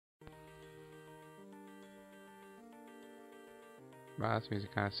Wow, this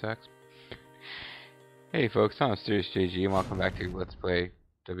music kind of sucks. Hey folks, I'm Mysterious JG and welcome back to Let's Play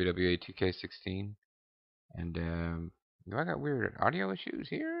WWE 2K16. And, do I got weird audio issues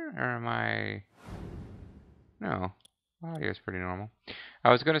here? Or am I... No, audio is pretty normal.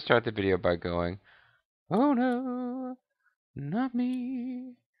 I was going to start the video by going, oh no, not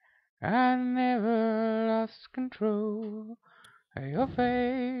me. I never lost control of your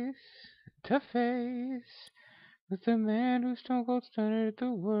face to face. With the man who stone cold stunned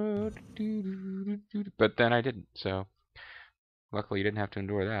the world. But then I didn't, so luckily you didn't have to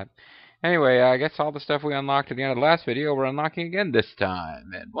endure that. Anyway, I guess all the stuff we unlocked at the end of the last video we're unlocking again this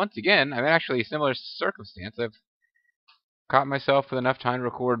time. And once again, I'm actually a similar circumstance. I've caught myself with enough time to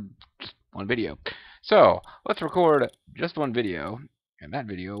record just one video. So, let's record just one video. And that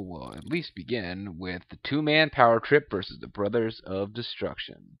video will at least begin with the two-man power trip versus the Brothers of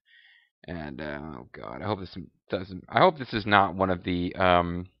Destruction. And oh god, I hope this doesn't. I hope this is not one of the.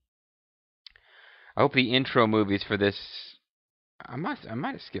 I hope the intro movies for this. I might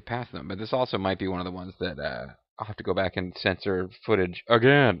have skipped past them, but this also might be one of the ones that I'll have to go back and censor footage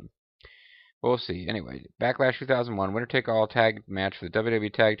again. We'll see. Anyway, Backlash 2001 winner take all tag match for the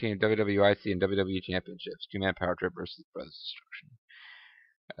WWE Tag Team, WWIC, and WWE Championships. Two-man power trip versus Brothers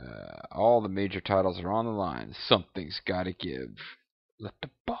of Destruction. All the major titles are on the line. Something's got to give. Let the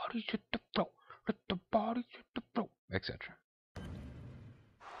bodies hit the floor. Let the bodies hit the floor, etc.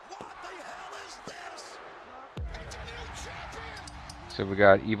 So we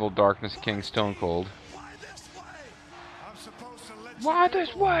got Evil Darkness King Stone Cold. Why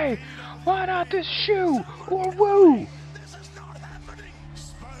this way? Why not this shoe or woo?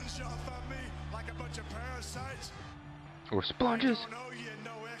 Or sponges.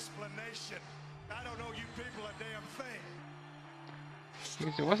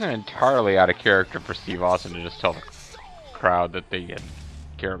 Because it wasn't entirely out of character for Steve Austin to just tell the crowd that they didn't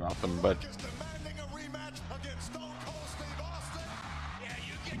care about them, but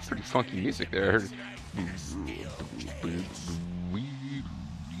some pretty funky music there.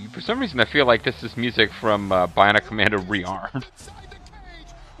 For some reason, I feel like this is music from Bionic Commando Rearmed.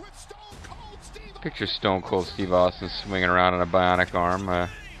 Picture Stone Cold Steve Austin swinging around on a bionic arm.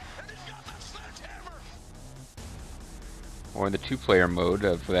 Or in the two-player mode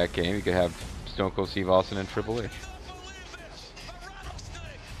for that game, you could have Stone Cold Steve Austin and Triple H.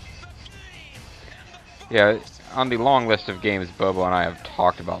 Yeah, on the long list of games Bobo and I have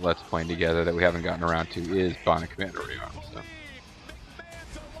talked about Let's Playing together that we haven't gotten around to is Bionic Commando Rearmed. So.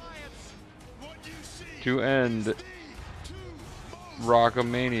 To end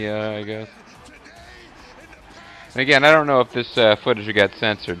Rockamania, I guess. And again, I don't know if this footage will get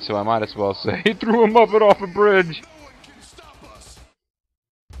censored, so I might as well say, he threw a Muppet off a bridge!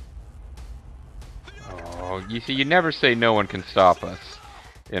 You see, you never say no one can stop us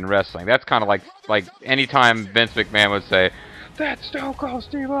in wrestling. That's kind of like anytime Vince McMahon would say, that's Stone Cold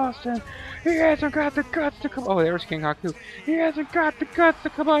Steve Austin. He hasn't got the guts to come. Oh, there's King Haku. He hasn't got the guts to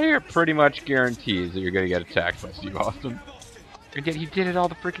come out here. Pretty much guarantees that you're going to get attacked by Steve Austin. And yet he did it all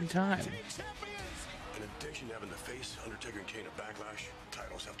the freaking time. In addition to having the face, Undertaker and Kane at Backlash,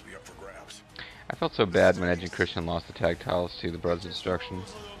 titles have to be up for grabs. I felt so bad when Edge and Christian lost the tag titles to the Brothers of Destruction.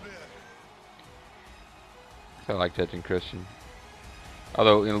 I liked Edge and Christian.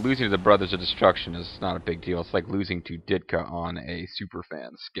 Although, you know, losing to the Brothers of Destruction is not a big deal. It's like losing to Ditka on a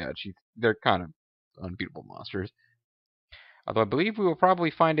Superfan sketch. They're kind of unbeatable monsters. Although I believe we will probably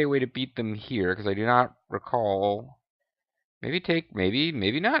find a way to beat them here, because I do not recall. Maybe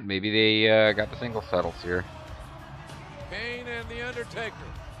not. Maybe they got the single settles here. Kane and the Undertaker.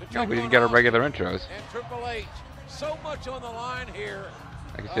 No, we didn't get our regular intros. And Triple H. So much on the line here.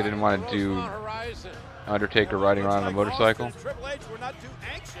 I guess they didn't want to do Undertaker riding around on a motorcycle.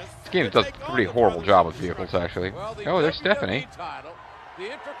 This game does a pretty horrible job with vehicles, actually. Oh, there's Stephanie. The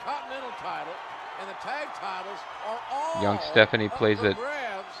Intercontinental title and the tag titles are all Young Stephanie plays it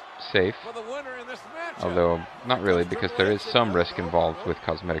safe. Although, not really, because there is some risk involved with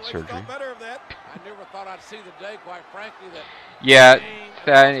cosmetic surgery. Yeah,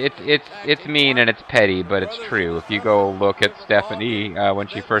 it's mean and it's petty, but it's true. If you go look at Stephanie when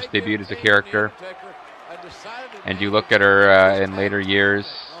she first debuted as a character, and you look at her in later years,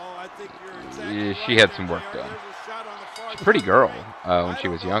 she had some work done. She's a pretty girl when she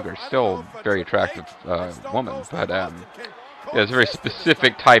was younger. Still a very attractive woman, but there's a very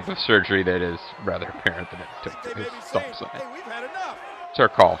specific type of surgery that is rather apparent that it took his thumb side. It's her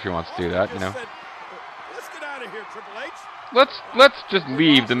call if she wants to do that, you know. Let's just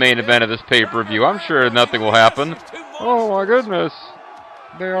leave the main event of this pay-per-view. I'm sure nothing will happen. Oh my goodness.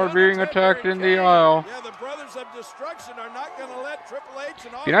 They are being attacked in the aisle. Yeah, the Brothers of Destruction are not going to let Triple H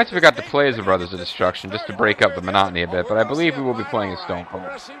and It'd be nice if we got to play as the Brothers of Destruction, just to break up the monotony a bit, but I believe we will be playing as Stone Cold.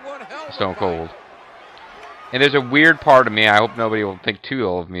 Stone Cold. And there's a weird part of me, I hope nobody will think too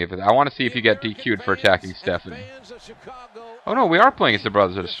ill of me, but I want to see if you get DQ'd for attacking Stephanie. Oh no, we are playing as the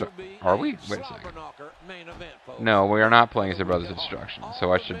Brothers of Destruction. Are we? Wait a second. No, we are not playing as the Brothers of Destruction,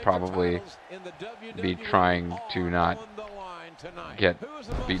 so I should probably be trying to not get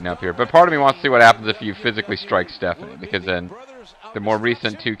beaten up here. But part of me wants to see what happens if you physically strike Stephanie, because then the more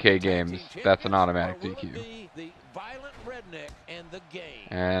recent 2K games, that's an automatic DQ.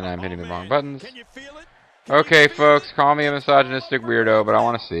 And I'm hitting the wrong buttons. Okay, folks, call me a misogynistic weirdo, but I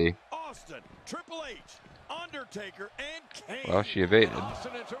want to see. Well, she evaded.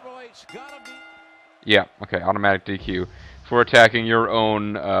 Yeah, okay, automatic DQ for attacking your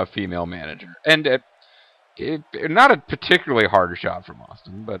own female manager. And not a particularly hard shot from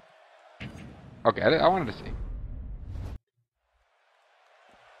Austin, but okay, I wanted to see.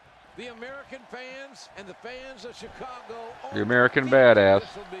 The American fans and the fans of Chicago. The American badass.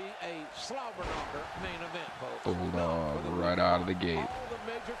 This will be a slobber knocker main event, folks. Bulldog right out of the gate. All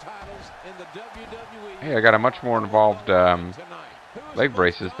the major titles in the WWE. Hey, I got a much more involved leg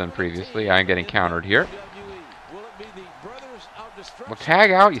braces than previously. I'm getting countered here. Well,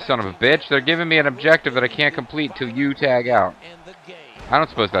 tag out, you son of a bitch. They're giving me an objective that I can't complete till you tag out. I don't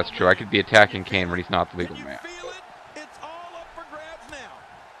suppose that's true. I could be attacking Kane when he's not the legal man.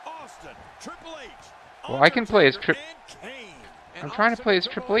 Well, I can play as I'm trying to play as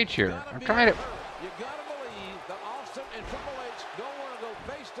Triple H here. I'm trying to...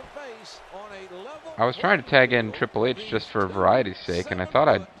 I was trying to tag in Triple H just for variety's sake, and I thought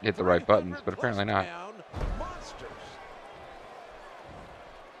I'd hit the right buttons, but apparently not.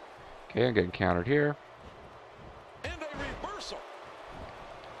 Okay, I'm getting countered here.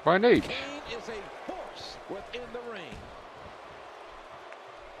 By Nate.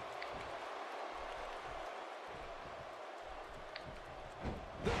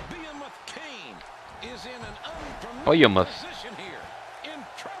 Behemoth.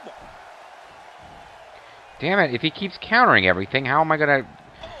 Damn it, if he keeps countering everything, how am I going to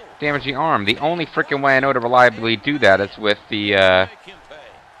damage the arm? The only freaking way I know to reliably do that is with the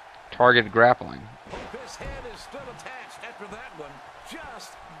targeted grappling. His head is still attached after that one.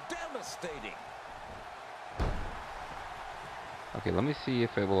 Just devastating. Okay, let me see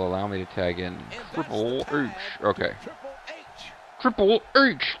if it will allow me to tag in Triple H. Okay. Triple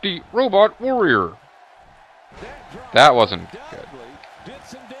H, the Robot Warrior. That wasn't good.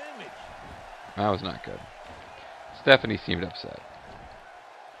 That was not good. Stephanie seemed upset.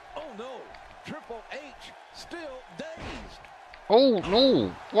 Oh no, Triple H still dazed. Oh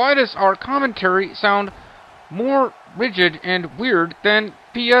no, why does our commentary sound more rigid and weird than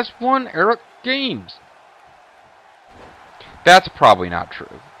PS1 era games? That's probably not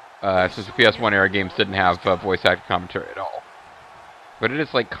true, since the PS1 era games didn't have voice acted commentary at all. But it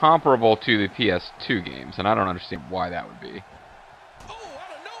is like comparable to the PS2 games, and I don't understand why that would be. Oh, out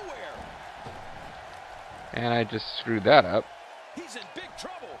of nowhere. And I just screwed that up. He's in big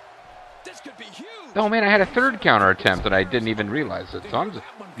trouble. This could be huge. Oh man, I had a third counter attempt and I didn't even realize it, so I'm just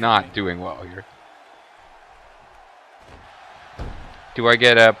not doing well here. Do I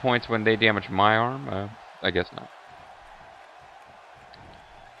get points when they damage my arm? I guess not.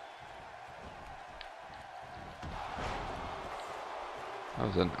 That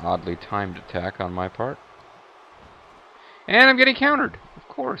was an oddly timed attack on my part. And I'm getting countered, of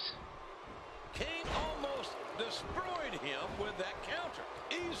course. King almost destroyed him with that counter.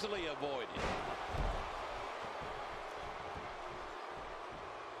 Easily avoided.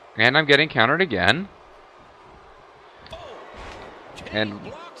 And I'm getting countered again. Oh, and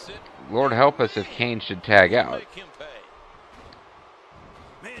Lord help us if Kane should tag out.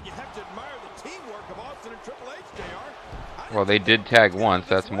 Man, you have to admire the teamwork of Austin and Triple H, JR. Well, they did tag once.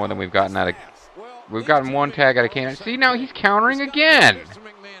 That's more than we've gotten out of... We've gotten one tag out of Kane. See, now he's countering again.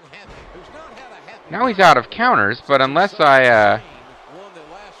 Now he's out of counters, but unless I,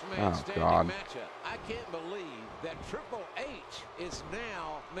 oh, God. I can't believe that Triple H is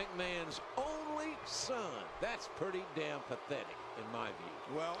now McMahon's only son. That's pretty damn pathetic, in my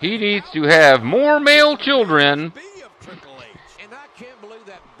view. Well, he needs to have more male children.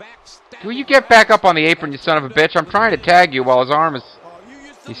 Will you get back up on the apron, you son of a bitch? I'm trying to tag you while his arm is...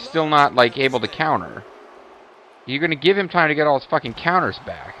 He's still not, like, able to counter. You're going to give him time to get all his fucking counters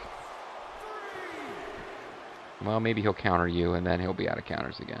back. Well, maybe he'll counter you, and then he'll be out of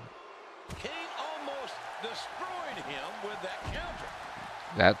counters again. King almost destroyed him with that counter.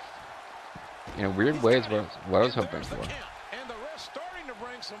 That's, in a weird way, is what I was hoping for. And the rest starting to bring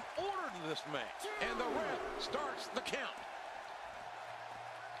some order to this match. And the ref starts the count.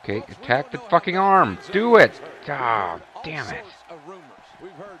 Okay, attack the fucking arm. Do it. Ah, damn it.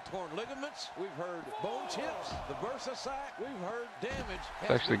 We've heard torn ligaments. We've heard bone chips. The bursa sac. We've heard damage.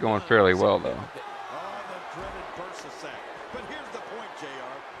 It's actually going fairly well, though. Oh, the dreaded bursa sac. But here's the point,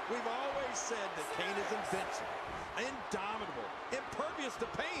 JR. We've always said that Kane is invincible, indomitable, impervious to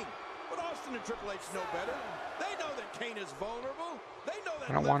pain. But Austin and Triple H know better. They know that Kane is vulnerable. They know that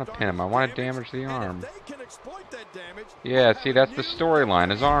I don't want to pin him. I want to damage the arm. And if they can exploit that damage, Yeah, see, that's the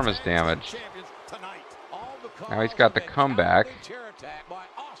storyline. His arm is damaged. Now he's got the comeback. By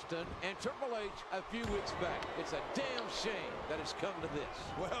Austin and Triple H a few weeks back. It's a damn shame that it's come to this.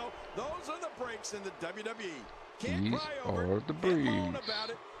 Well, those are the breaks in the WWE. These are the breaks.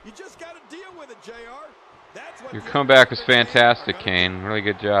 You just got to deal with it, JR. That's what Your comeback was fantastic, Kane. Really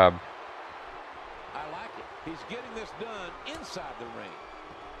good job. I like it. He's getting this done inside the ring.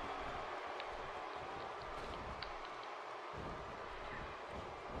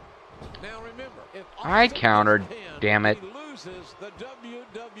 Now remember, if I countered, damn it. he loses the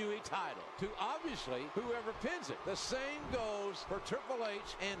WWE title to obviously whoever pins it. The same goes for Triple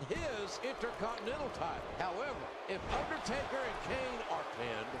H and his Intercontinental title. However, if Undertaker and Kane are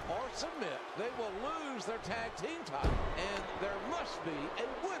pinned or submit, they will lose their tag team title. And there must be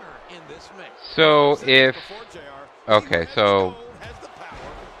a winner in this match. So if... Okay, so...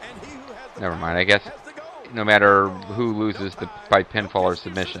 Never mind, I guess no matter who loses by pinfall or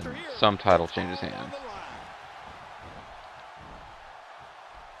submission, some title changes hands.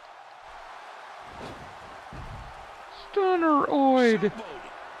 Stunner Oid!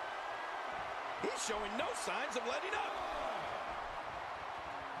 He's showing no signs of letting up.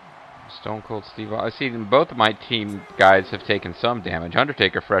 Stone Cold Steve Austin. See, both of my team guys have taken some damage.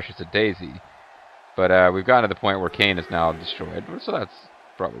 Undertaker fresh as a daisy. But we've gotten to the point where Kane is now destroyed. So that's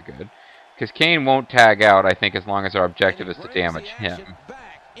probably good. Because Kane won't tag out, I think, as long as our objective is to damage him.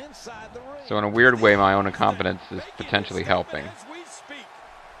 So in a weird way, my own incompetence is potentially helping.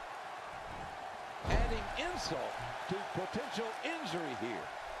 Adding insult to potential injury here.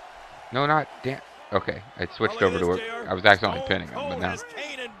 No, not damn. Okay, I switched over to it. I was accidentally pinning him, but now.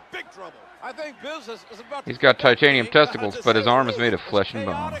 I think business is about He's got titanium testicles, but his arm is made of flesh and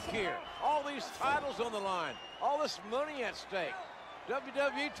bone. All these titles on the line, all this money at stake.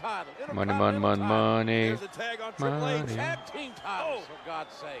 WWE title, money, money, money, money. There's a tag on Triple H. Tag team titles, for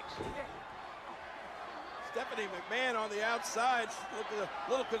God's sakes. Stephanie McMahon on the outside, looking a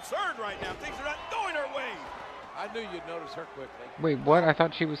little concerned right now. Things are not going her way. I knew you'd notice her quickly. Wait, what? I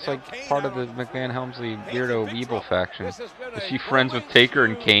thought she was like part of the McMahon-Helmsley weirdo evil faction. Is she friends with Taker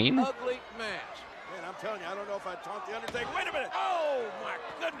and Kane? Ugly match. Man, I'm telling you, I don't know if I'd taunt the Undertaker. Wait a minute! Oh my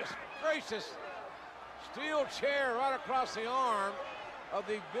goodness gracious! Steel chair right across the arm of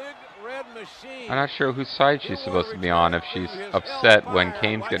the big red machine. I'm not sure whose side she's supposed to be on if she's upset when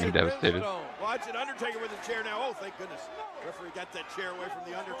Kane's getting devastated. Watch it, Undertaker with the chair now. Oh, thank goodness. Referee got that chair away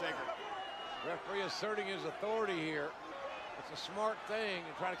from the Undertaker. Referee asserting his authority here. It's a smart thing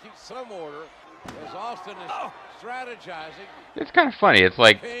and trying to keep some order as Austin is strategizing. It's kind of funny. It's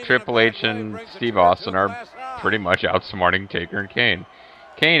like Triple H and Steve Austin are pretty much outsmarting Taker and Kane.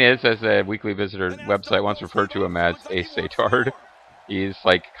 Kane is, as a weekly visitor website once referred to him as, a satard. He's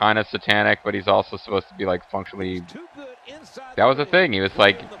like kind of satanic, but he's also supposed to be like functionally. That was the thing. He was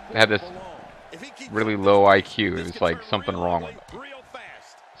like had this really low IQ. It was like something wrong with him.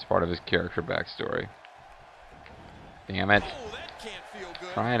 It's part of his character backstory. Damn it!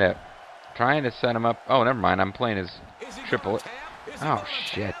 Trying to set him up. Oh, never mind. I'm playing as Triple H. Oh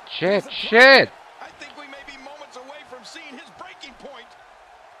shit! Shit! Shit! I think we may be moments away from seeing his breaking point.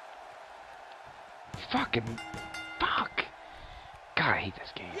 Fucking fuck! God, I hate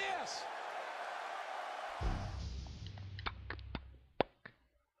this game. Yes.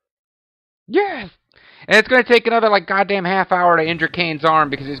 Yes! And it's going to take another, like, goddamn half hour to injure Kane's arm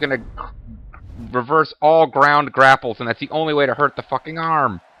because he's going to reverse all ground grapples, and that's the only way to hurt the fucking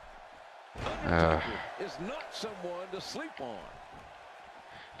arm. Is not someone to sleep on.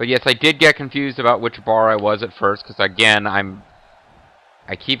 But yes, I did get confused about which bar I was at first, because again,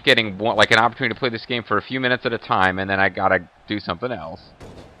 I keep getting like an opportunity to play this game for a few minutes at a time, and then I gotta do something else.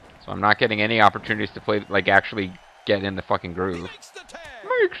 So I'm not getting any opportunities to play, like, actually get in the fucking groove.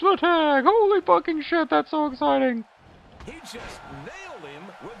 Makes the tag! Holy fucking shit, that's so exciting! He just nailed him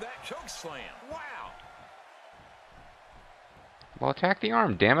with that choke slam. Wow! Well, attack the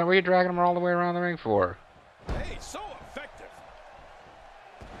arm, damn it. What are you dragging him all the way around the ring for? Hey, so effective.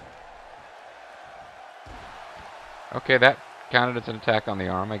 Okay, that counted as an attack on the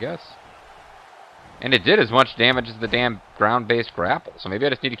arm, I guess. And it did as much damage as the damn ground-based grapple. So maybe I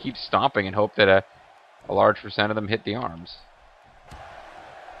just need to keep stomping and hope that a large percent of them hit the arms.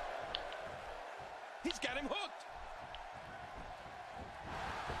 He's got him hooked.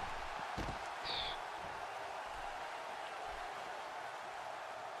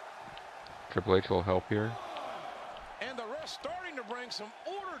 Triple H will help here. And the rest starting to bring some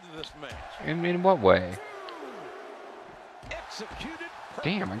order to this match. In what way? Executed.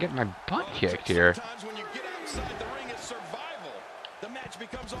 Damn, I'm getting my butt kicked here. Sometimes when you get outside the ring, it's survival. The match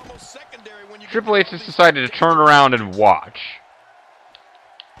becomes almost secondary when you Triple H just decided to turn around and watch.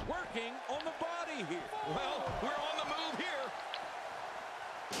 Working on the body here. Well, we're on the move here.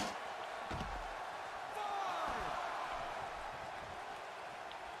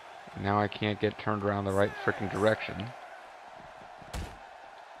 Now I can't get turned around the right freaking direction.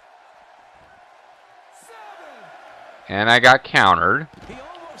 And I got countered. He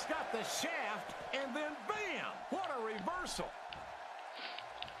almost got the shaft, and then bam! What a reversal.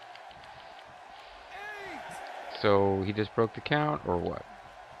 So he just broke the count, or what?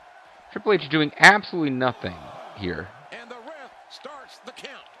 Triple H doing absolutely nothing here. And the ref starts the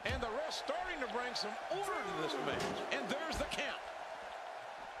count. And the ref starting to bring some order to this match. And there's the count.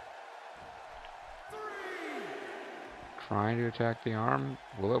 Trying to attack the arm.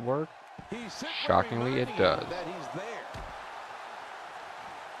 Will it work? He's simply Shockingly, it reminding does. him that he's there.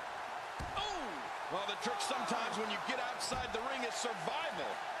 Oh! Well, the trick sometimes when you get outside the ring is survival.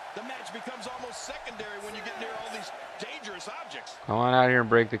 The match becomes almost secondary when you get near all these dangerous objects. Come on out here and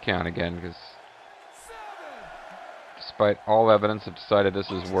break the count again, because despite all evidence, I've decided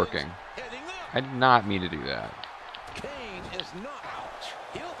this is working. Heading up. I did not mean to do that. Kane is not out.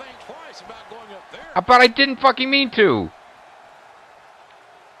 He'll think twice about going up there. But I didn't fucking mean to!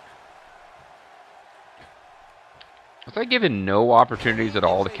 Was I given no opportunities at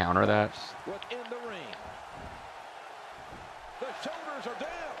all to counter that? Within the ring. The shoulders are down.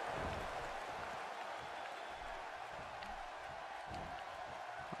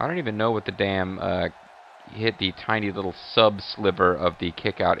 I don't even know what the damn hit the tiny little sub-sliver of the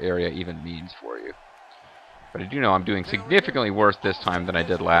kick-out area even means for you. But I do know I'm doing significantly worse this time than I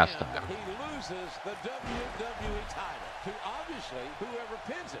did last time. He loses the WWE title to obviously whoever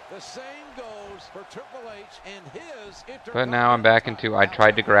pins it. The same goes for Triple H and his Intercontinental. But now I'm back into, I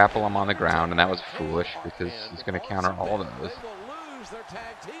tried to grapple him on the ground, and that was foolish, because he's going to counter all those. They will lose their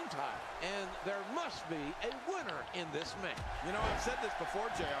tag team title, and there must be a winner in this match. You know, I've said this before,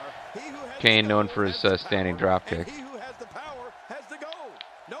 JR. He who has Kane the known gold for his has the standing power, dropkick. and he who has the power has the gold.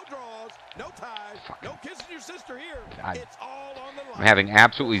 No draws, no ties, no kissing your sister here. It's all on the line. I'm having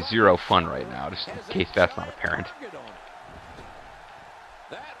absolutely zero fun right now, just in case that's not apparent.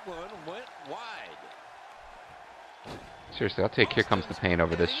 That one went wide. Seriously, I'll take Here Comes the Pain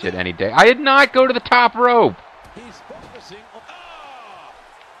over this shit any day. I did not go to the top rope! He's focusing on.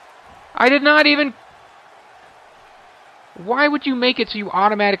 I did not even... Why would you make it so you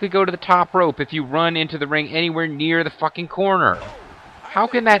automatically go to the top rope if you run into the ring anywhere near the fucking corner? How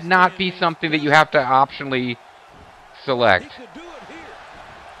can that not be something that you have to optionally select? He could do it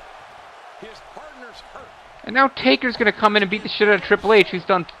here. His partner's hurt. And now Taker's gonna come in and beat the shit out of Triple H, who's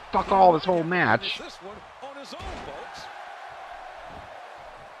done fuck all this whole match. This one on his own, folks.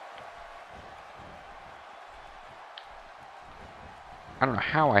 I don't know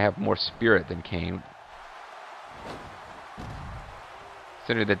how I have more spirit than Kane.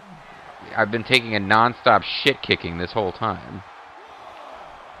 Consider that I've been taking a non-stop shit kicking this whole time.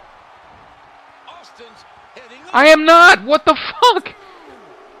 Austin's heading up. I am not! What the fuck?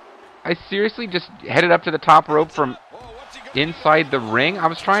 I seriously just headed up to the top rope from inside the ring? I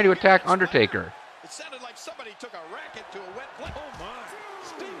was trying to attack Undertaker. It sounded like somebody took a racket to a wet place. Oh my,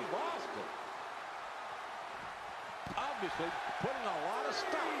 Steve Austin. Obviously putting a lot of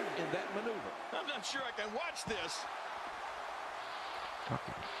stock in that maneuver. I'm not sure I can watch this.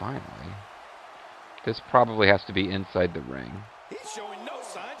 Fucking finally. This probably has to be inside the ring. He's showing no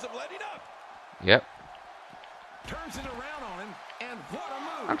signs of letting up. Yep. Turns it around on him, and what a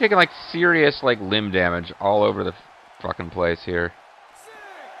move. I'm taking like serious like limb damage all over the fucking place here.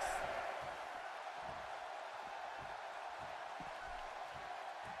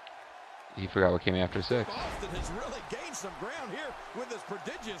 You forgot what came after 6. Austin has really gained some ground here with his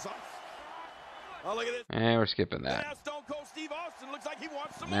prodigious. Oh, look at this. And we're skipping Now that. Stone Cold Steve Austin looks like he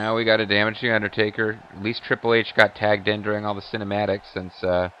wants some Now we got to damage the Undertaker. At least Triple H got tagged in during all the cinematics since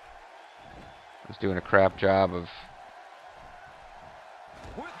I was doing a crap job of...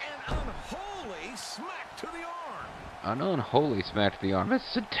 With an unholy smack to the arm. An unholy smack to the arm. It's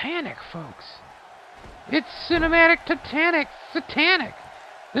satanic, folks. It's cinematic, titanic, satanic.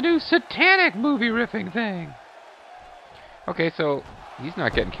 The new satanic movie riffing thing. Okay, so he's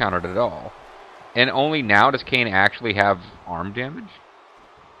not getting countered at all. And only now does Kane actually have arm damage?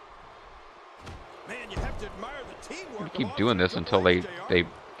 Man, you have to admire the teamwork. Keep doing this until I didn't think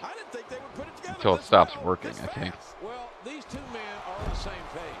they would put it together until it this stops well, working, this I think. fast. Well, these two men are on the same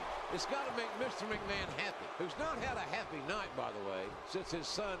page. It's got to make Mr. McMahon happy, who's not had a happy night, by the way, since his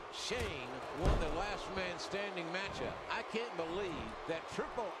son Shane won the last man standing matchup. I can't believe that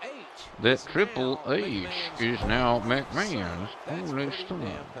Triple H is now McMahon's only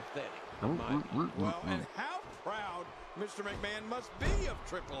son. Well, and how proud Mr. McMahon must be of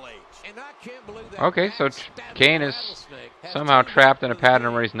Triple H. And I can't believe that. Okay, so Kane is somehow trapped in a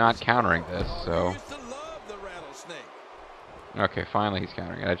pattern where he's not countering this, so... He used to love the rattlesnake. Okay, finally he's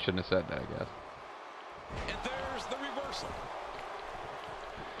countering it. I shouldn't have said that, I guess. And there's the reversal.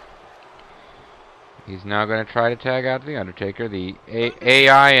 He's now going to try to tag out the Undertaker. The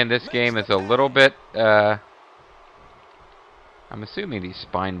AI in this game is a little bit, I'm assuming the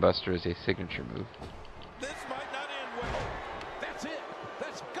Spine Buster is a signature move. This might not end well. That's it.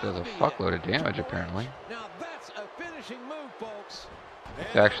 That's Does a fuckload of damage, apparently. Now that's a finishing move, folks.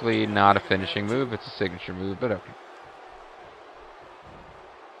 It's actually not a finishing move. It's a signature move, but okay.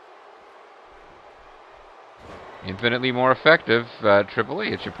 Infinitely more effective, Triple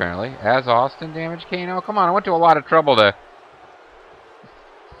H, apparently. Has Austin damaged Kane? Oh, come on. I went to a lot of trouble to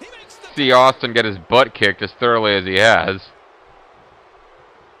see Austin get his butt kicked as thoroughly as he has.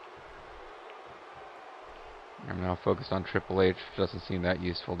 I'm now focused on Triple H. Doesn't seem that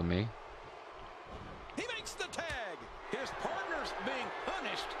useful to me. He makes the tag. His partner's being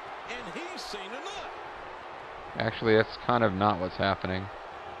punished, and he's seen enough. Actually, that's kind of not what's happening.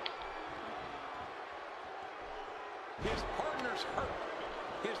 His partner's hurt.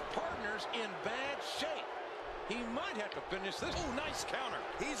 His partner's in bad shape. He might have to finish this. Oh, nice counter.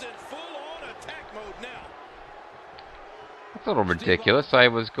 He's in full-on attack mode now. That's a little ridiculous. I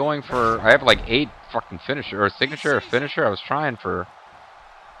was going for... I have like 8 fucking finisher, or signature or finisher. I was trying for...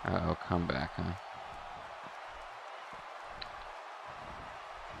 Uh-oh, comeback, huh?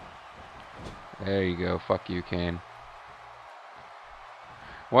 There you go. Fuck you, Kane.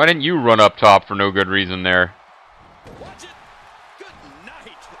 Why didn't you run up top for no good reason there? Watch it. Good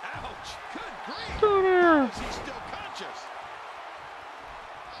night. Ouch. Good grief. Is he still conscious?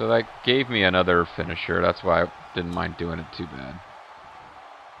 So that gave me another finisher. That's why I didn't mind doing it too bad.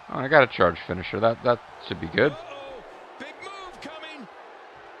 Oh, I got a charge finisher. That should be good. Uh-oh. Big move coming.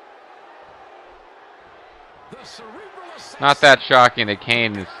 The cerebral assassin. Not that shocking that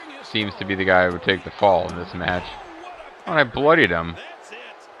Kane seems to be the guy who would take the fall in this match. Oh, and I bloodied him. That's it.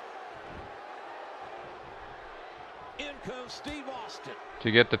 In comes Steve Austin.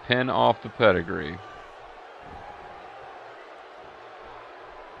 To get the pin off the pedigree.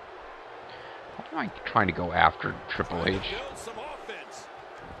 Why am I trying to go after Triple H? Build some offense.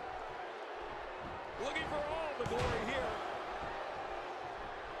 Looking for all the glory here.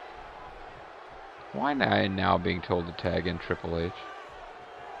 Why am I now being told to tag in Triple H?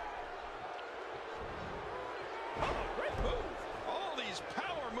 Oh, great move. All these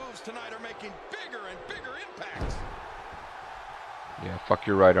power moves tonight are making bigger and bigger impacts. Yeah, fuck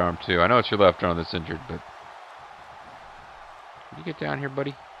your right arm too. I know it's your left arm that's injured, but... Can you get down here,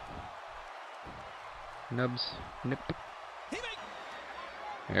 buddy? Nubs. Nip.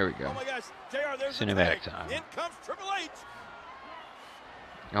 There we go. Oh my gosh, JR, there's the Cinematic tag. time. In comes Triple H.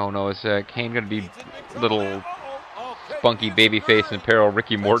 Oh no, is Kane gonna be He's in big trouble little now. Uh-oh. spunky babyface and peril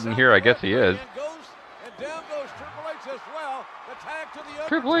Ricky Morton here? I guess he is. And down goes Triple H as well. The tag to the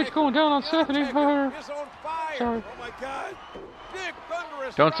Triple H going down on Stephanie. Is on fire. Sorry. Oh my God. Big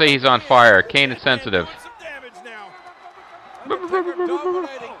thunderous Don't say he's on fire. Kane is sensitive. Doing some damage now. Undertaker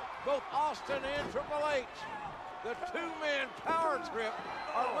dominating both Austin and Triple H. The two-man power trip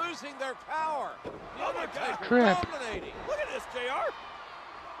are losing their power. The Oh my God. Undertaker Trip. dominating. Look at this, JR.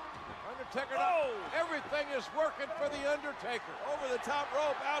 Undertaker, Oh. everything is working for the Undertaker. Over the top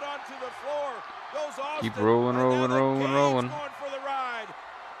rope, out onto the floor. Goes Austin. Keep rolling, and now rolling, the rolling, Cane's rolling. Going for the ride.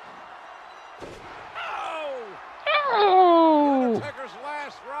 Oh. Oh! Undertaker's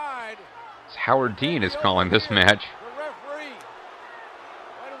last ride. Howard Dean is calling this match. The referee.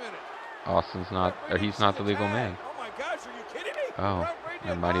 Wait a minute. Austin's not, or he's not the legal man. Oh my gosh, are you kidding me? Oh, Referee did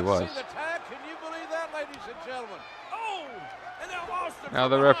never mind, he not see was. the tag. Can you believe that, ladies and gentlemen? Oh. And now Austin. Now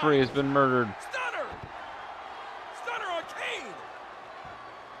from the behind. referee has been murdered. Stunner. Stunner on Kane.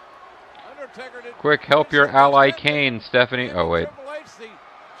 Undertaker did. Quick, help your ally Kane, Stephanie. Oh, wait. Triple H the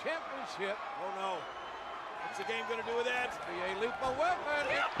championship. Oh no. What's the game gonna do with that? Be a lethal weapon.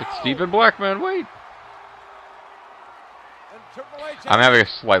 It's Stephen Blackman, wait. And Triple H I'm having a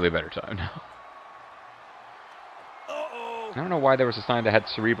slightly better time now. Uh-oh. I don't know why there was a sign that had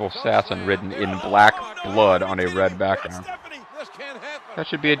cerebral assassin written in black blood on a red background. This can't happen. That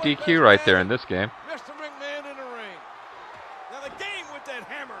should be a DQ right there in this game. Mr. McMahon in the ring. Now the game with that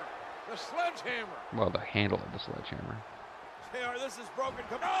hammer. The sledgehammer. Well, the handle of the sledgehammer. JR, this is broken.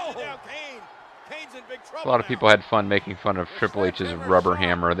 Come on down, Kane. Kane's in big trouble A lot of now. people had fun making fun of Triple H's rubber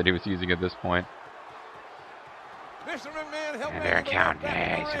hammer that he was using at this point. Mr. McMahon helped And there him count,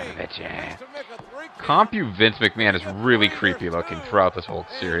 back in the son ring. of a bitch. Has to make a 3 count. Compu Vince McMahon is really creepy looking throughout this whole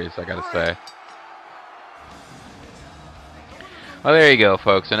series, I gotta say. Well, there you go,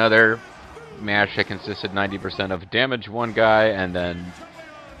 folks. Another match that consisted 90% of damage one guy and then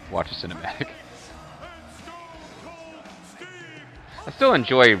watch a cinematic. I still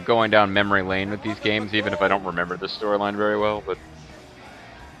enjoy going down memory lane with these games, even if I don't remember the storyline very well, but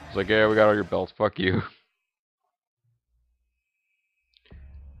it's like, yeah, we got all your belts, fuck you.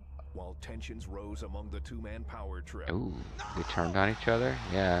 While tensions rose among the two-man power trip. Ooh, they turned on each other?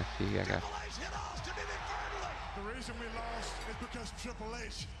 Yeah, see, I got... The reason we lost is because Triple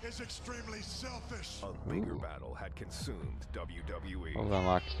H is extremely selfish. A bigger battle had consumed WWE. Hold on,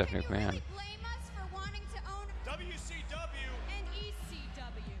 lock Stephanie McMahon. Blame us for wanting to own WCW. and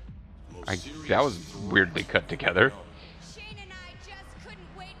ECW. That was weirdly cut together. Shane and I just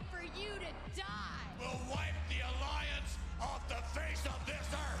couldn't wait for you to die. We'll wipe the alliance off the face of this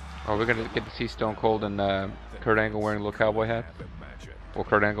earth. Oh, we're gonna get to see Stone Cold and Kurt Angle wearing a little cowboy hat. Well,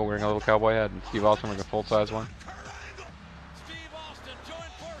 Kurt Angle wearing a little cowboy hat and Steve Austin wearing a full-size one. Steve Austin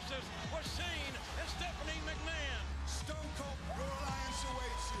joined forces with Shane and Stephanie McMahon. Stone Cold, your alliance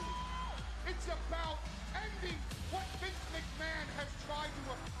awaits you. It's about ending what Vince McMahon has tried to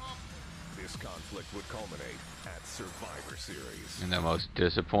accomplish. This conflict would culminate at Survivor Series. In the most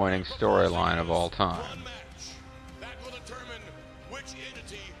disappointing storyline of all time. One match that will determine which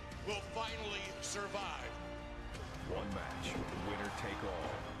entity will finally survive. One match, winner take all.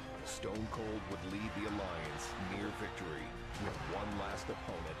 Stone Cold would lead the Alliance near victory with one last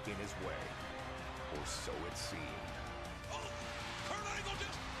opponent in his way. Or so it seemed. Oh, Kurt Angle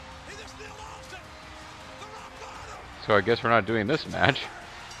he just nailed Austin. The rock bottom. So I guess we're not doing this match.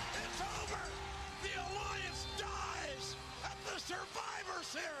 It's over. The alliance dies at the Survivor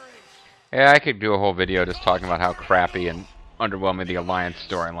Series. Yeah, I could do a whole video just talking about how crappy and underwhelming the Alliance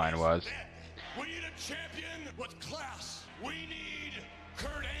storyline was. We need a champion with class. We need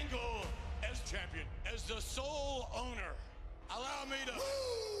Kurt Angle as champion, as the sole owner. Allow me to.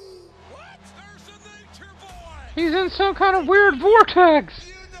 What? There's the nature boy. He's in some kind of weird vortex!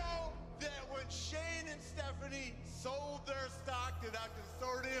 You know that when Shane and Stephanie sold their stock to that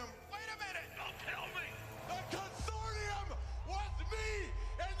consortium, Wait a minute! Don't tell me! the consortium was me,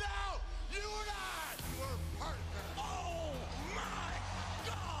 and now you and I were partners. Oh my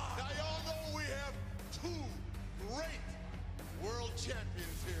God! Now y'all know we have two great world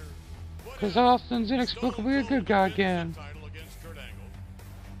champions here. Because Austin's inexplicably a good guy again. Title against Kurt Angle.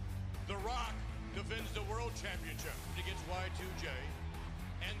 The Rock defends the world championship against Y2J,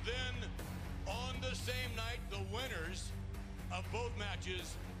 and then on the same night, the winners of both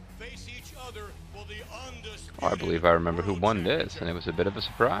matches face each other for the undisputed. Oh, I believe I remember who World won this, Championship. and it was a bit of a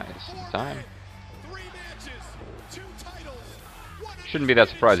surprise at the time. 3 matches, 2 titles. What a Shouldn't be that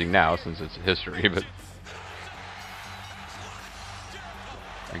surprising now since it's history, but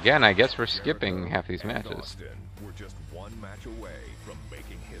again, I guess we're skipping half these And matches. Austin were just one match away from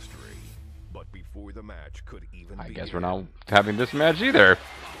making history. But before the match could even I begin, guess we're not having this match either.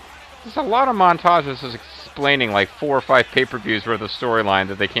 There's a lot of montages just explaining like 4 or 5 pay-per-views worth of storyline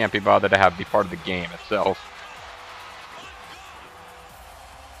that they can't be bothered to have be part of the game itself.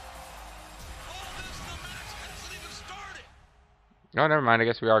 Oh, never mind. I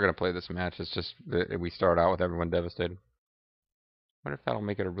guess we are going to play this match. It's just that we start out with everyone devastated. What if that'll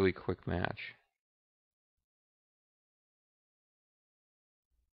make it a really quick match?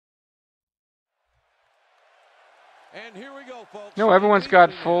 And here we go, folks. No, everyone's got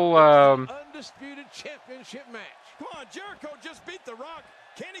full, undisputed championship match. Come on, Jericho just beat The Rock.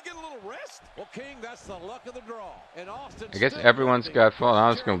 Can't he get a little rest? Well, King, that's the luck of the draw. And Austin. I guess everyone's got full.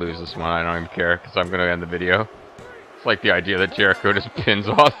 I'm just going to lose this one. I don't even care because I'm going to end the video. It's like the idea that Jericho just pins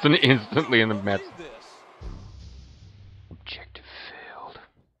Austin instantly in the match. Objective failed.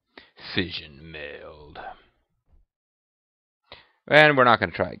 Fission mailed. And we're not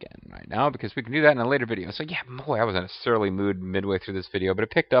going to try again right now because we can do that in a later video. So yeah, boy, I was in a surly mood midway through this video, but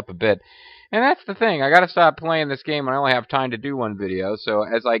it picked up a bit. And that's the thing. I got to stop playing this game when I only have time to do one video. So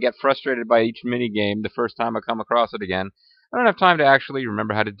as I get frustrated by each mini game the first time I come across it again, I don't have time to actually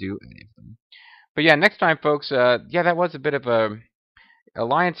remember how to do any of them. But yeah, next time, folks. Yeah, that was a bit of a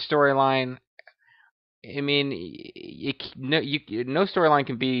alliance storyline. I mean, no storyline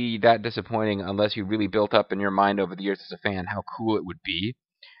can be that disappointing unless you really built up in your mind over the years as a fan how cool it would be.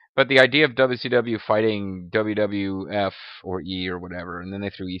 But the idea of WCW fighting WWF or E or whatever, and then they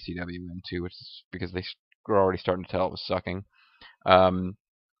threw ECW in too, which is because they were already starting to tell it was sucking.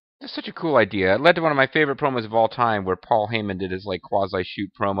 Just such a cool idea. It led to one of my favorite promos of all time, where Paul Heyman did his like quasi shoot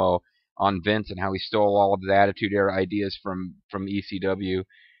promo on Vince and how he stole all of the Attitude Era ideas from ECW,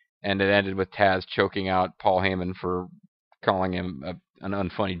 and it ended with Taz choking out Paul Heyman for calling him an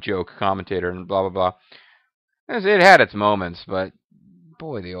unfunny joke commentator and blah blah blah. It had its moments, but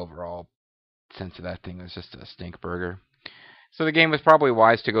boy, the overall sense of that thing was just a stink burger. So the game was probably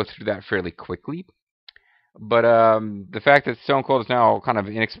wise to go through that fairly quickly. But the fact that Stone Cold is now kind of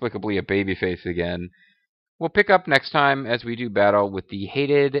inexplicably a babyface again, we'll pick up next time as we do battle with the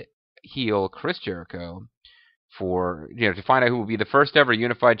hated heel Chris Jericho for to find out who will be the first ever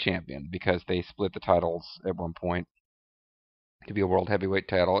unified champion, because they split the titles at one point to be a world heavyweight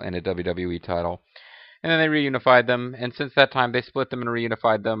title and a WWE title, and then they reunified them, and since that time they split them and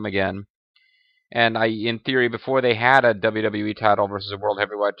reunified them again. And in theory, before they had a WWE title versus a world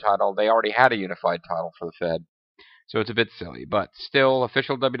heavyweight title, they already had a unified title for the Fed. So it's a bit silly, but still,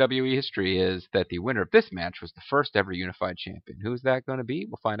 official WWE history is that the winner of this match was the first ever unified champion. Who's that going to be?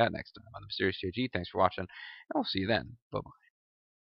 We'll find out next time on the Mysterious JG. Thanks for watching, and we'll see you then. Bye-bye.